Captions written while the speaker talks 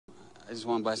I just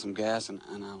want to buy some gas, and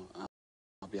I'll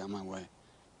be on my way.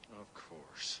 Of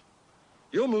course.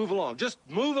 You'll move along. Just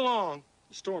move along.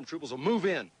 The stormtroopers will move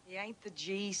in. He ain't the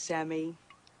G, Sammy.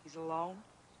 He's alone.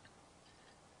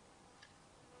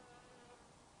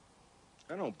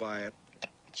 I don't buy it.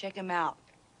 Check him out.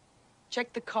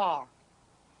 Check the car.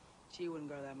 G wouldn't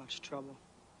go to that much trouble.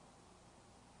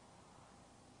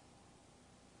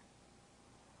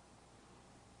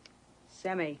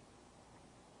 Sammy.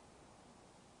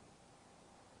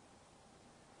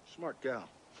 Smart gal.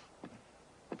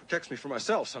 Protects me from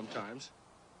myself sometimes.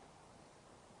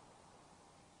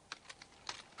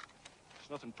 It's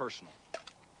nothing personal.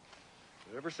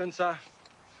 But ever since I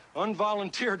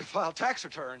unvolunteered to file tax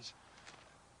returns,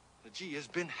 the G has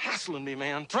been hassling me,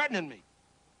 man, threatening me.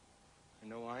 I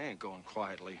know I ain't going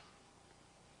quietly.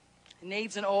 He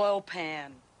needs an oil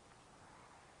pan.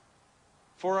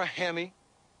 For a Hemi?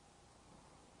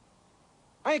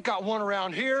 I ain't got one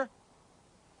around here.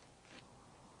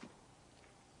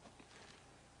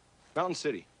 Mountain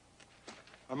City.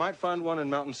 I might find one in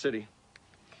Mountain City.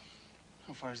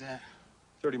 How far is that?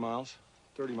 30 miles.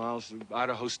 30 miles to the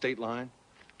Idaho state line.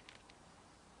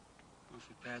 Well, if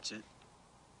we patch it,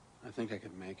 I think I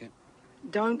could make it.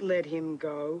 Don't let him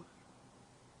go.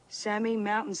 Sammy,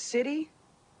 Mountain City?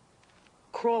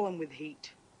 Crawling with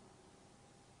heat.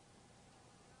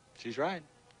 She's right.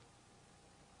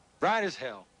 Right as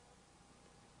hell.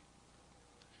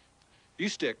 You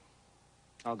stick.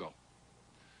 I'll go.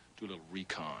 Do a little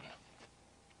recon.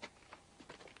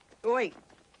 Wait.